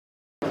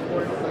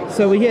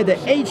So we're here at the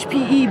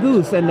HPE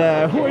booth, and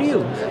who are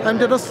you? I'm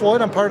Dennis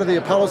Floyd. I'm part of the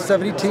Apollo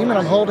 70 team, and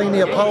I'm holding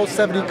the Apollo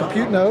 70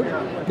 compute node.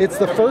 It's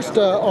the first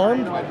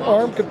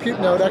ARM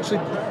compute node actually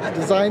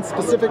designed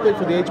specifically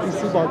for the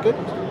HPC market.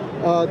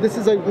 This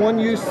is a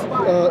one-use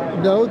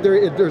node.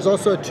 There's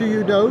also a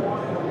 2U node,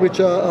 which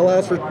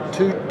allows for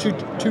two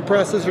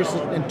processors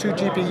and 2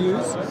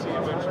 GPUs.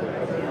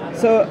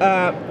 So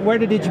where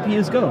did the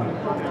GPUs go?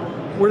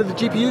 Where did the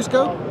GPUs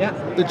go? Yeah.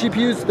 The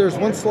GPUs, there's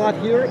one slot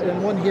here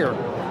and one here.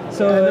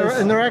 So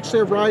and they're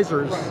actually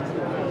risers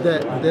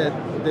that they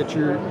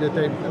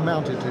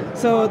mounted to.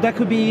 So that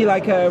could be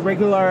like a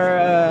regular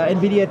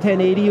NVIDIA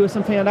 1080 or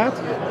something like that?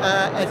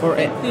 I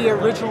think the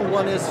original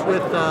one is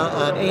with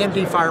an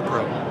AMD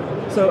FirePro.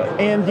 So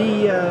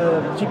AMD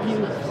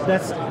GPU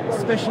that's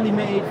specially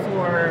made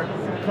for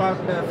cloud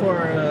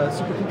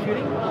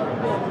supercomputing? I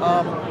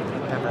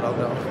don't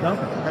know. No?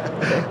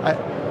 Okay.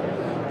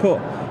 Cool.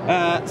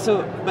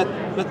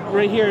 But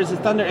right here is the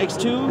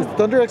ThunderX2. It's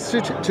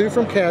ThunderX2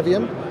 from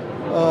Cavium.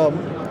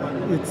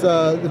 It's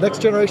the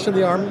next generation of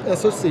the ARM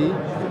SoC.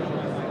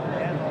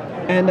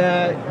 And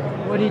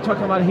what are you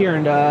talking about here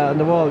on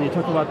the wall? You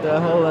talking about the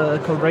whole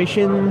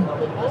collaboration?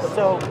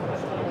 So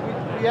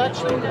we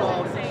actually,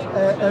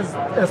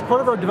 as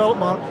part of our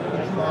development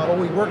model,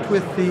 we worked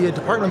with the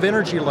Department of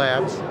Energy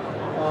labs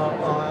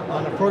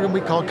on a program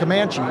we call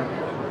Comanche,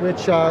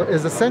 which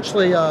is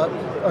essentially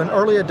an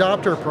early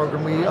adopter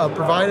program. We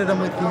provided them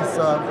with these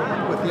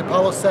with the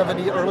Apollo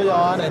 70 early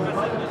on, and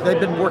they've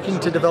been working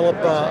to develop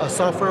a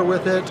software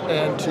with it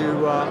and to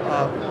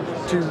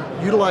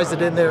utilize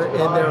it in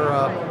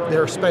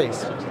their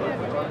space.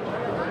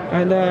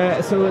 And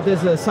so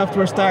there's a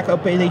software stack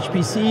up in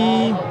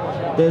HPC.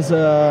 There's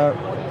a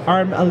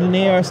ARM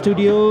Linear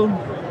Studio,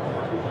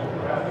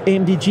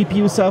 AMD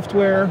GPU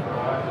software.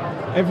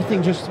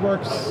 Everything just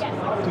works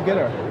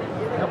together.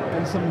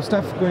 And some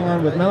stuff going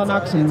on with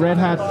Mellanox and Red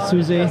Hat,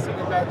 SUSE.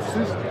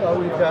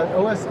 We've got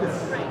OS, it's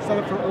set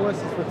up for OS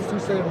with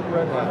SUSE and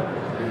Red Hat.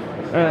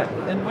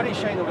 And what are you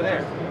showing over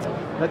there?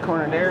 That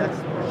corner there?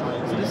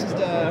 So this is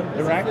the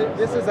rack?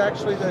 This is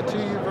actually the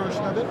 2U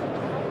version of it.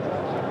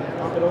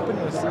 Pop it open,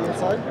 you'll see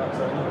inside.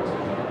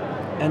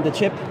 And the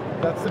chip?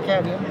 That's the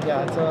Cavium,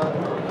 yeah. It's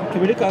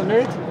Can we look under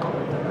it?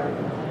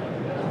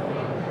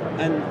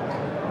 And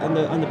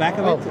on the back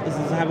of it, does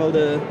it have all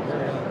the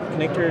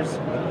connectors?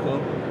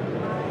 Cool.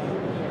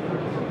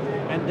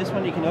 And this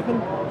one you can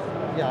open?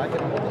 Yeah, I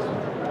can open this one.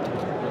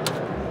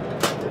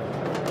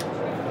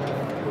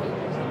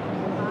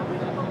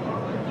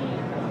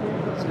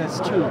 So that's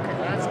 2.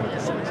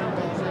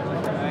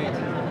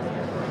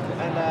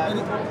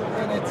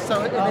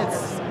 Right.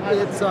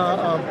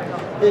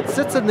 It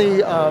sits in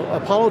the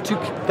Apollo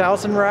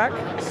 2000 rack,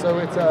 so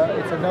it's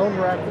a known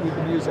rack that we've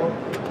been using.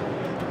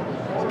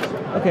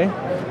 Okay,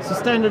 so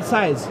standard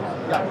size.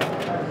 Yeah.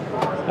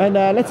 And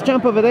let's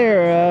jump over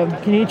there.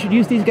 Can you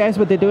introduce these guys,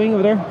 what they're doing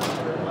over there?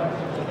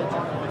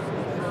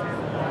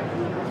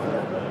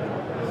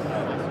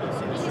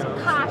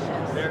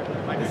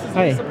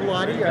 Hi. Lisa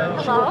Pilati.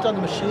 She worked on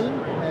the machine,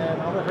 and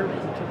I'll let her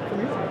from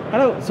you.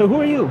 Hello, so who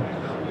are you?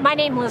 My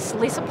name is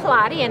Lisa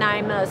Pilati, and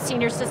I'm a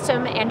senior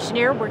system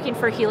engineer working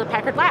for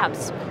Hewlett-Packard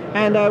Labs.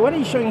 And what are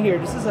you showing here?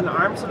 This is an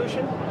ARM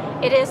solution?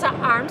 It is an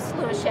ARM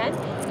solution.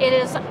 It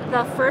is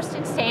the first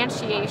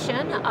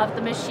instantiation of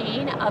the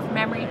machine of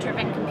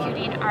memory-driven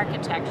computing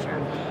architecture.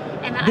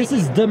 And this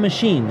is the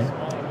machine?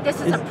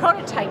 This is a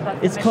prototype of the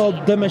machine. It's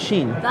called the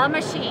machine? The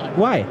machine.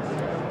 Why?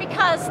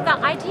 Because the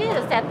idea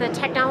is that the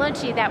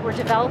technology that we're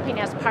developing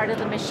as part of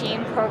the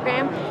machine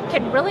program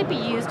can really be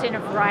used in a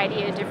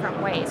variety of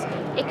different ways.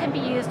 It can be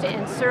used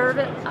in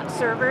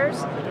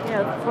servers,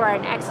 for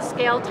an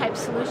exascale type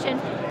solution.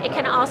 It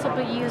can also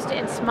be used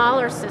in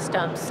smaller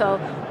systems. So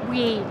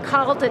we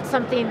called it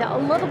something a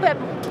little bit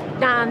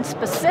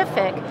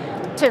non-specific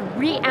to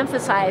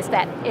re-emphasize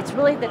that it's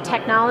really the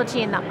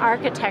technology and the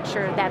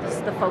architecture that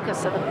is the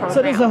focus of the program.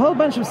 So there's a whole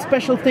bunch of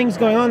special things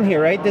going on here,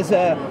 right? There's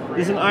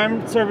an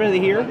ARM server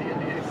here,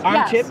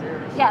 ARM chip.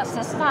 Yes,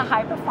 this is a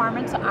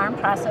high-performance ARM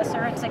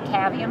processor. It's a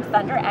Cavium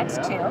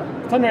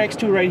ThunderX2.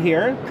 ThunderX2 right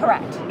here.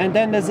 Correct. And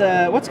then there's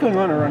what's going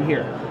on around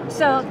here?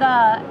 So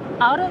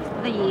out of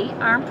the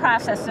ARM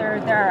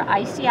processor, there are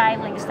ICI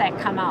links that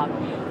come out.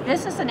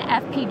 This is an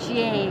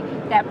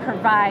FPGA that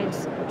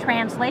provides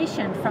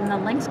translation from the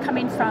links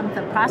coming from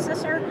the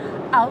processor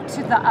out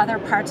to the other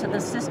parts of the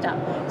system.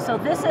 So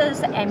this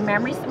is a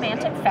memory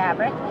semantic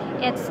fabric.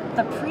 It's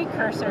the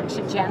precursor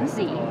to Gen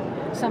Z.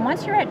 So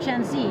once you're at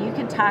Gen Z, you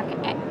can talk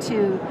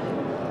to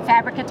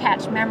fabric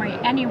attached memory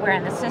anywhere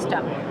in the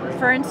system.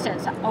 For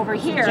instance, over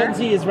here. Gen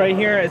Z is right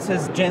here, it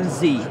says Gen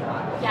Z.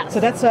 Yes. So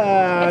that's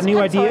a new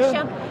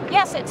idea?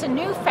 Yes, it's a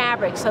new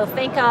fabric. So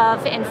think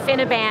of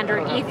InfiniBand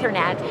or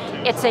Ethernet.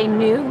 It's a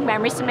new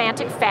memory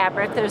semantic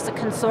fabric. There's a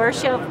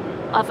consortium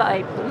of,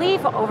 I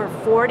believe, over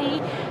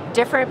 40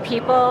 different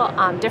people,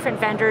 different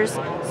vendors,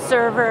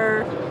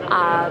 server,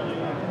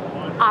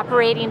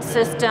 operating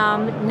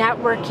system,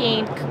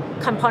 networking,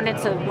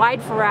 components, a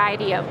wide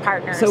variety of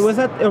partners. So was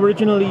that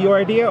originally your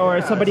idea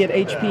or somebody at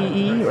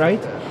HPE,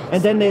 right?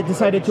 And then they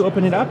decided to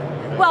open it up?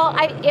 Well,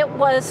 it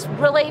was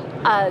really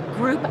a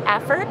group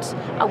effort.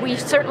 We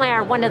certainly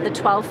are one of the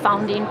 12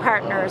 founding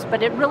partners,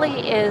 but it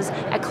really is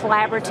a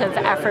collaborative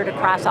effort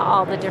across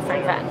all the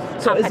different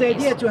companies. So is the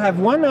idea to have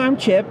one ARM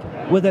chip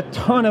with a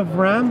ton of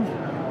RAM,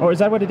 or is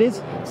that what it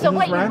is? So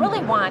what you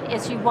really want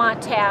is you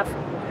want to have,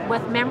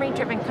 with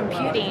memory-driven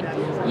computing,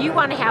 you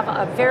want to have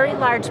a very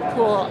large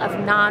pool of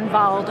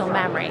non-volatile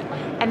memory.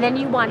 And then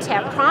you want to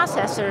have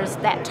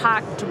processors that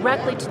talk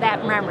directly to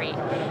that memory.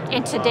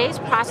 In today's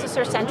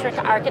processor-centric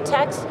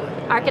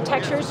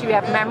architectures, you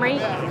have memory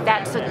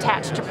that's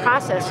attached to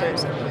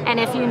processors. And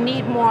if you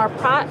need more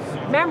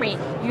memory,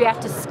 you have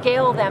to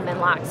scale them in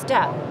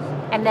lockstep.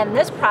 And then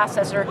this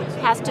processor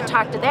has to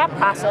talk to that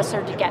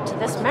processor to get to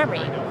this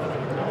memory.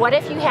 What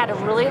if you had a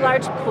really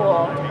large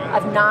pool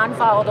of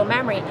non-volatile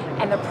memory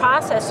and the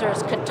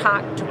processors could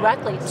talk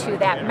directly to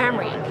that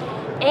memory?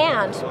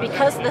 And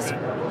because this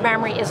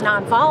memory is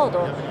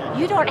non-volatile,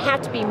 you don't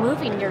have to be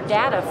moving your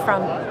data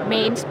from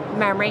main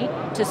memory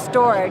to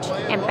storage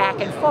and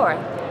back and forth.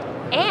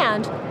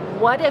 And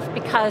what if,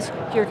 because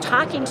you're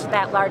talking to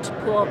that large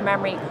pool of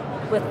memory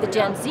with the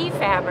Gen Z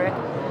fabric,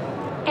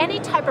 any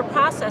type of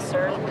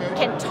processor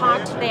can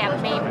talk to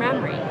that main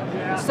memory.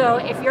 So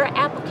if your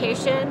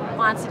application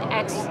wants an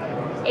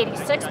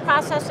x86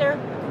 processor,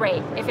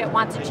 great. If it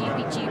wants a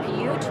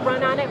GPU to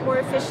run on it more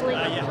efficiently,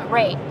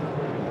 great.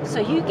 So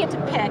you get to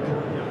pick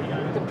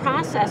the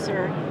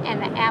processor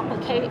and the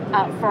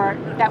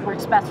that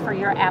works best for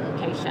your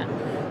application.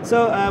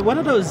 So what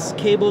are those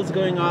cables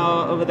going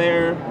over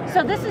there?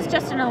 So this is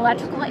just an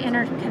electrical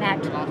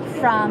interconnect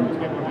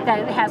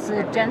that has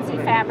the Gen Z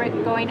fabric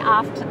going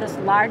off to this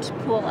large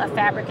pool of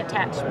fabric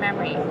attached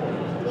memory.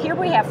 Here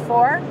we have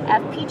 4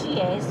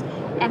 FPGAs,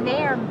 and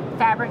they are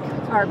fabric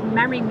or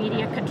memory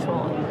media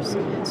controllers.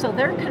 So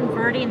they're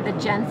converting the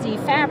Gen Z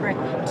fabric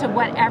to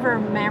whatever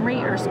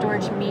memory or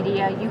storage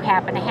media you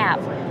happen to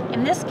have.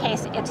 In this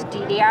case, it's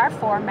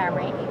DDR4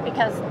 memory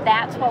because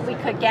that's what we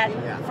could get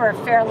for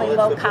a fairly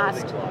low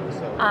cost.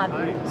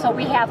 So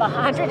we have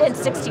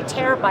 160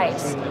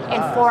 terabytes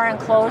in 4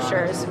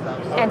 enclosures,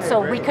 and so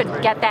we could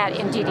get that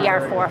in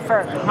DDR4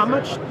 for how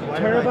much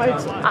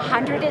terabytes?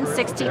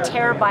 160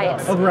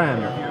 terabytes of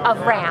RAM. Of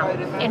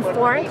RAM in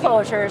 4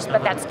 enclosures,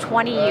 but that's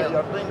 20U.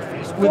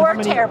 4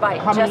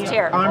 terabytes just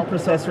here. ARM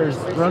processors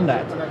run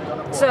that?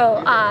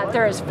 So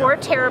there is 4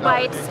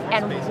 terabytes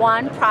and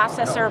 1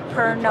 processor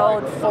per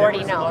node,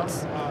 40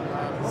 nodes.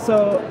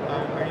 So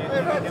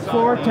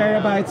 4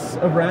 terabytes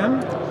of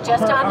RAM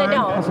just per on the ARM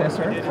node.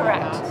 processor?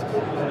 Correct.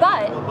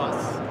 But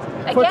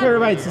again, 4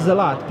 terabytes is a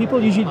lot.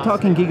 People usually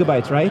talk in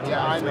gigabytes, right?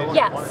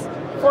 Yes.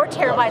 4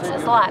 terabytes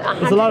is a lot.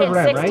 160 a lot of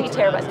RAM, right?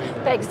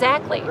 terabytes.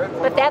 Exactly.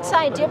 But that's the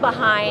idea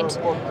behind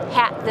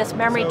this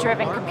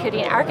memory-driven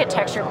computing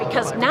architecture,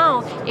 because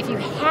now if you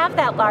have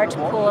that large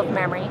pool of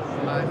memory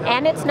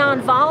and it's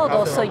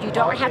non-volatile, so you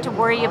don't have to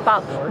worry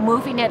about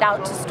moving it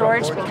out to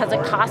storage because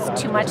it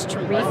costs too much to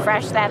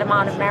refresh that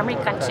amount of memory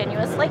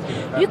continuously,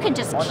 you can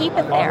just keep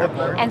it there.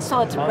 And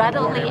so it's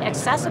readily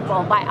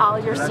accessible by all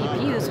your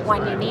CPUs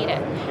when you need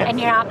it. And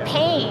you're not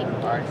paying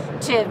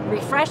to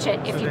refresh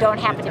it if you don't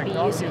happen to be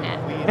using it.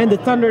 And the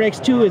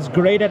ThunderX2 is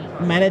great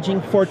at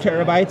managing 4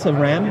 terabytes of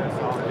RAM?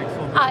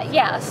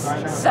 Yes.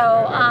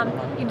 So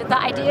the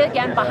idea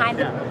again behind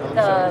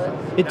the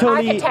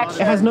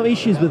architecture. It has no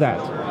issues with that.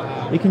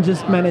 You can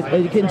just manage.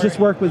 You can just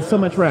work with so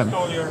much RAM.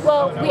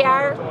 Well, we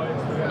are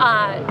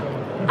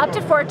up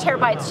to 4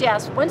 terabytes.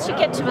 Yes. Once you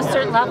get to a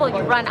certain level,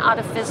 you run out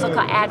of physical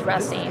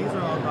addressing.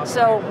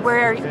 So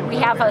where we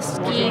have a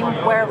scheme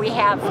where we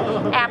have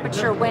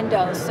aperture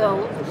windows,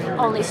 so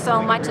only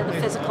so much of the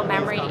physical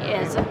memory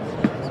is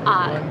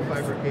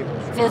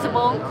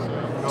visible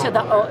to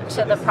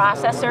the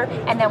processor,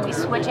 and then we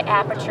switch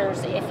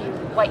apertures if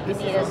what you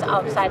need is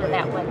outside of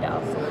that window.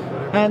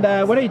 And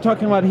what are you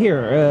talking about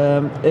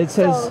here? It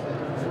says.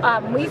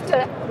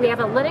 We have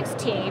a Linux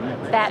team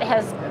that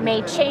has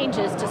made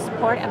changes to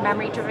support a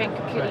memory-driven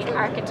computing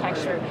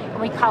architecture,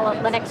 and we call it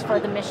Linux for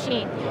the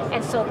machine.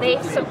 And so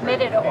they've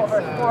submitted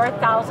over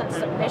 4,000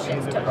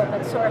 submissions to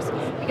open source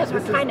because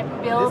we're trying to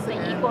build the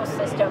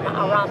ecosystem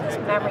around this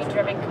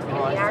memory-driven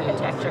computing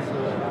architecture.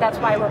 That's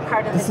why we're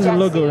part of this is a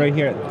logo right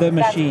here, the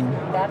machine.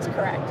 That's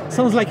correct.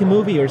 Sounds like a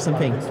movie or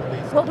something.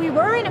 Well, we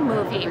were in a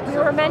movie. We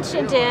were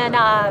mentioned in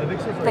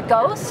The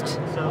Ghost.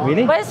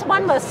 Really? What is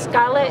one with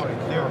Scarlett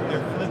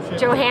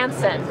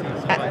Johansson?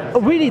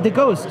 Really, The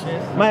Ghost.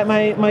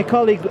 My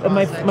colleague,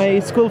 my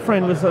school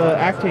friend was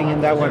acting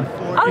in that one.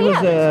 Oh,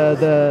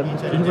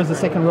 he was the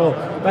second role.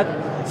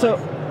 But so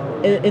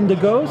in The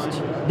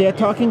Ghost, they're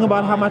talking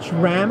about how much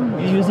RAM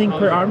you're using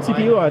per ARM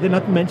CPU, or they're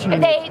not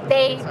mentioning it?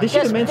 They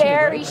just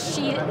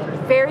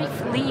very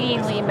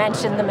fleetingly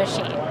mention the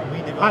machine.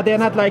 They're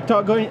not like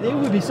going. It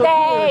would be so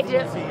cool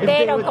if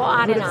they don't go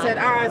on would and have said,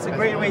 it's a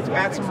great way to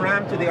add some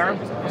RAM to the ARM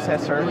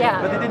processor.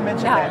 Yeah. But they didn't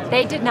mention that. No,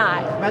 they did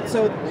not. But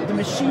so the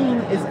machine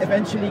is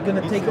eventually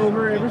going to take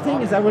over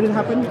everything? Is that what it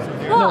happened?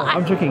 Well, no,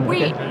 I'm joking.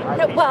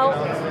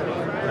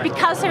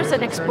 Because there's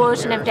an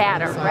explosion of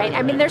data, right?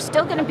 I mean, there's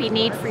still going to be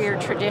need for your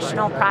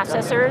traditional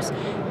processors,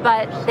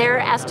 but they're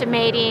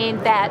estimating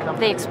that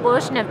the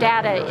explosion of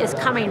data is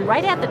coming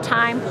right at the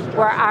time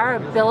where our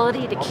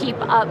ability to keep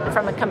up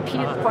from a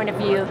compute point of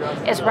view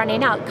is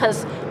running out,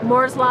 because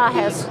Moore's Law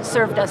has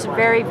served us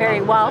very,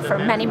 very well for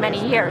many,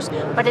 many years,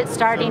 but it's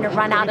starting to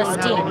run out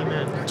of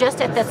steam.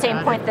 Just at the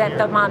same point that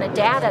the amount of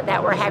data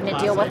that we're having to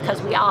deal with,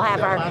 because we all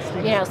have our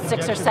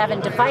 6 or 7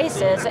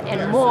 devices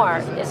and more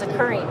is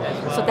occurring.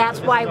 So that's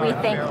why we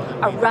think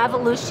a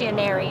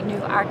revolutionary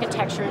new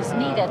architecture is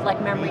needed,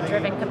 like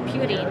memory-driven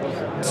computing,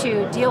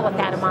 to deal with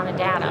that amount of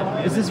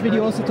data. Is this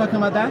video also talking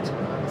about that?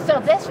 So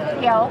this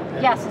video,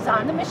 yes, is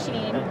on the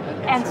machine,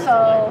 and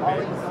so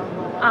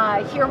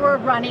here we're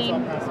running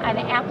an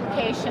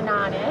application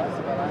on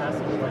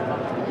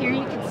it. Here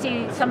you can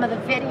see some of the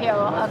video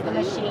of the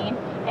machine,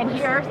 and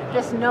here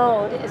this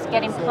node is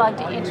getting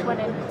plugged into an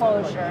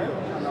enclosure,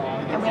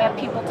 and we have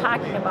people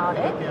talking about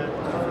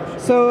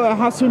it. So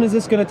how soon is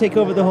this going to take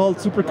over the whole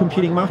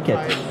supercomputing market?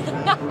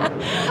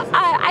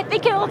 I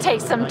think it will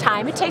take some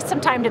time. It takes some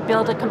time to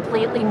build a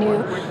completely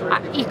new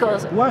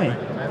ecosystem. Why?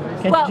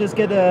 Can't you just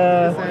get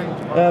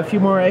a few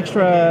more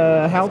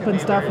extra help and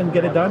stuff and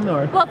get it done?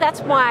 Or? Well,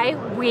 that's why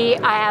we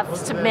have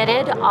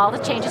submitted all the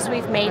changes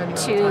we've made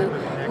to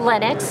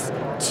Linux,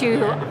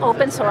 to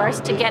open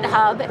source, to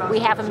GitHub. We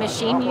have a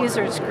machine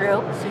users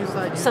group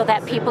so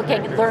that people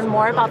can learn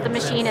more about the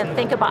machine and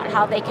think about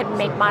how they can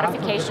make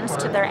modifications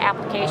to their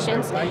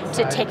applications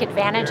to take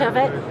advantage of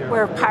it.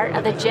 We're part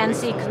of the Gen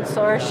Z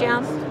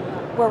consortium.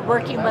 We're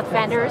working with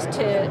vendors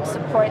to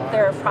support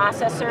their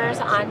processors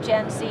on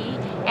Gen Z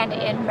and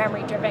in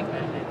memory-driven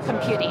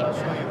computing.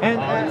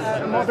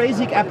 And more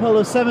basic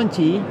Apollo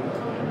 70,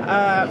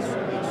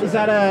 is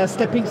that a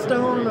stepping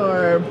stone,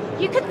 or?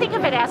 You could think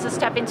of it as a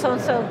stepping stone.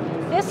 So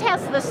this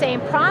has the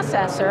same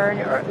processor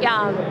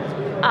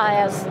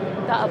as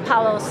the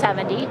Apollo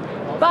 70,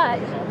 but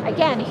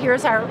again,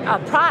 here's our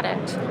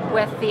product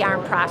with the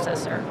ARM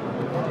processor.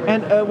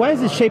 And why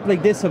is it shaped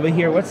like this over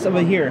here? What's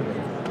over here?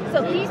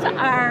 So these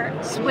are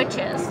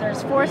switches.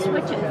 There's 4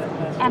 switches,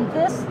 and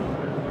this.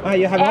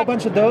 You have a whole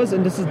bunch of those,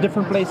 and this is a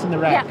different place in the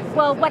rack. Yeah.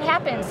 Well, what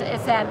happens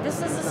is that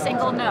this is a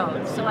single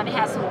node, so it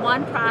has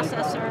 1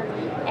 processor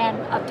and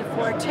up to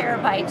 4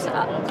 terabytes.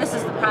 This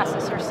is the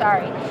processor.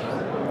 Sorry.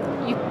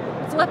 You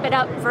flip it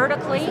up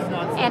vertically,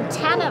 and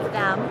 10 of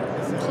them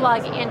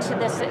plug into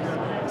this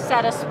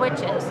set of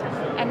switches.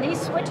 And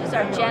these switches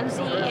are Gen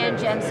Z in,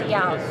 Gen Z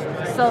out.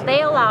 So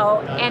they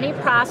allow any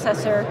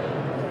processor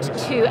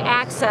to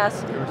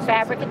access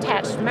fabric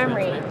attached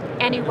memory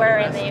anywhere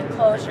in the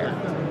enclosure.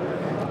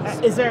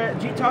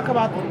 Do you talk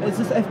about, is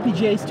this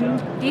FPGAs too?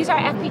 These are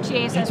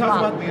FPGAs as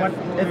well. Do you talk about what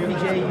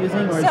FPGA you're using,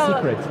 or is it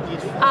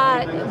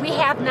secret? We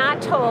have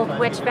not told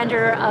which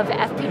vendor of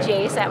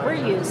FPGAs that we're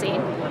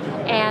using,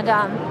 and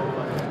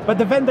but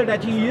the vendor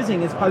that you're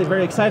using is probably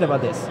very excited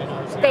about this.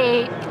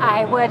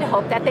 I would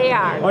hope that they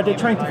are. Or they're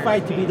trying to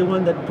fight to be the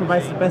one that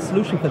provides the best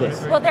solution for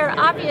this. Well, they're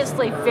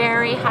obviously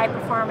very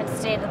high-performance,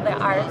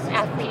 state-of-the-art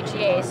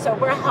FPGAs, so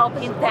we're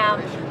helping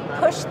them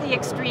push the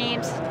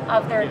extremes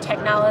of their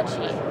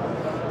technology.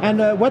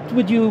 And what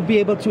would you be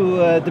able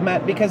to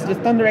demand? Because the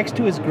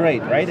ThunderX2 is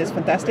great, right? It's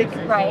fantastic.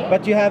 Right.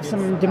 But you have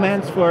some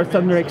demands for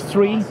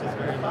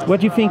ThunderX3.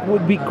 What do you think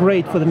would be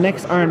great for the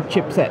next ARM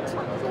chipset?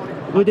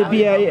 Would it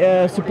be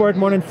support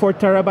more than 4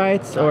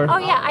 terabytes, or? Oh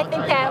yeah, I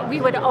think that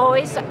we would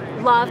always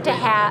love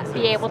to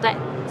be able to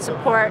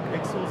support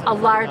a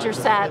larger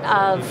set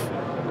of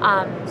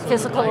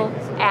physical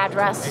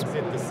address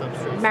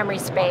memory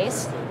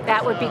space.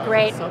 That would be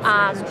great.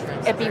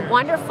 It'd be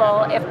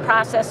wonderful if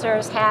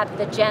processors had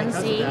the Gen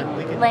Z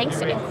links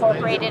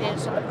incorporated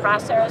into the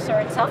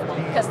processor itself,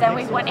 because then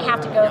we wouldn't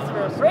have to go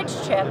through a bridge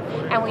chip,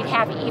 and we'd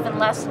have even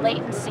less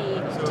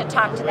latency to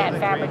talk to that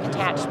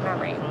fabric-attached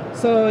memory.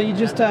 So you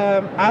just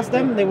ask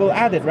them, they will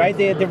add it, right?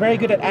 They're very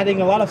good at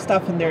adding a lot of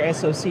stuff in their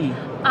SoC.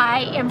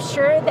 I am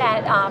sure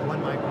that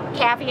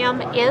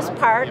Cavium is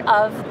part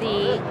of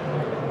the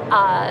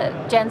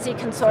Gen Z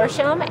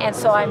consortium, and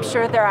so I'm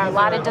sure there are a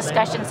lot of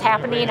discussions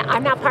happening.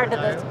 I'm not part of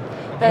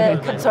the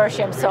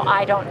consortium, so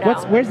I don't know.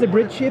 Where's the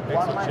bridge chip?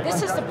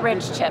 This is the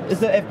bridge chip. It's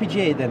the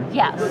FPGA then?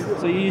 Yes.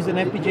 So you use an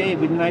FPGA, it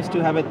would be nice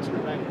to have it.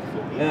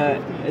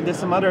 There's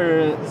some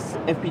other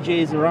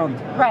FPGAs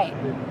around. Right.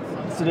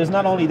 So there's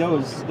not only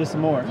those, there's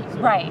some more.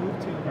 Right.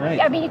 Right.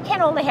 I mean, you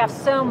can't only have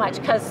so much,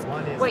 because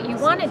what you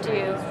want to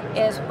do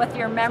is with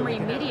your memory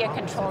media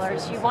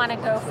controllers, you want to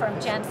go from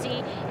Gen Z,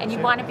 and you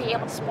want to be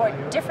able to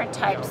support different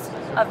types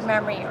of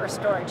memory or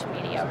storage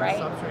media,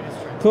 right?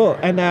 Cool.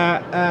 And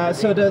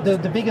so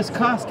the biggest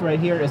cost right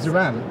here is the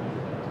RAM,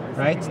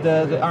 right?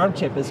 The ARM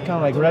chip is kind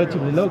of like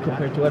relatively low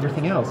compared to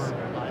everything else.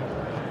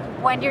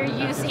 When you're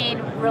using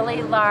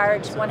really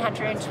large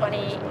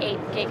 128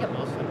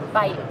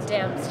 gigabyte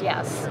DIMMs,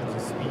 yes.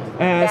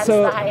 That's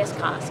the highest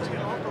cost.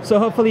 So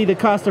hopefully the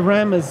cost of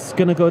RAM is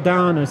going to go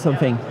down or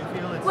something.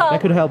 Well,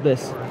 that could help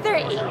this.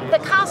 The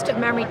cost of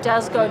memory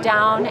does go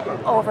down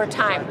over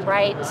time,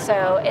 right?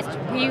 So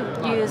we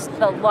use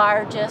the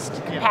largest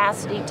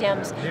capacity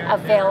DIMMs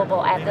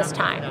available at this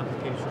time.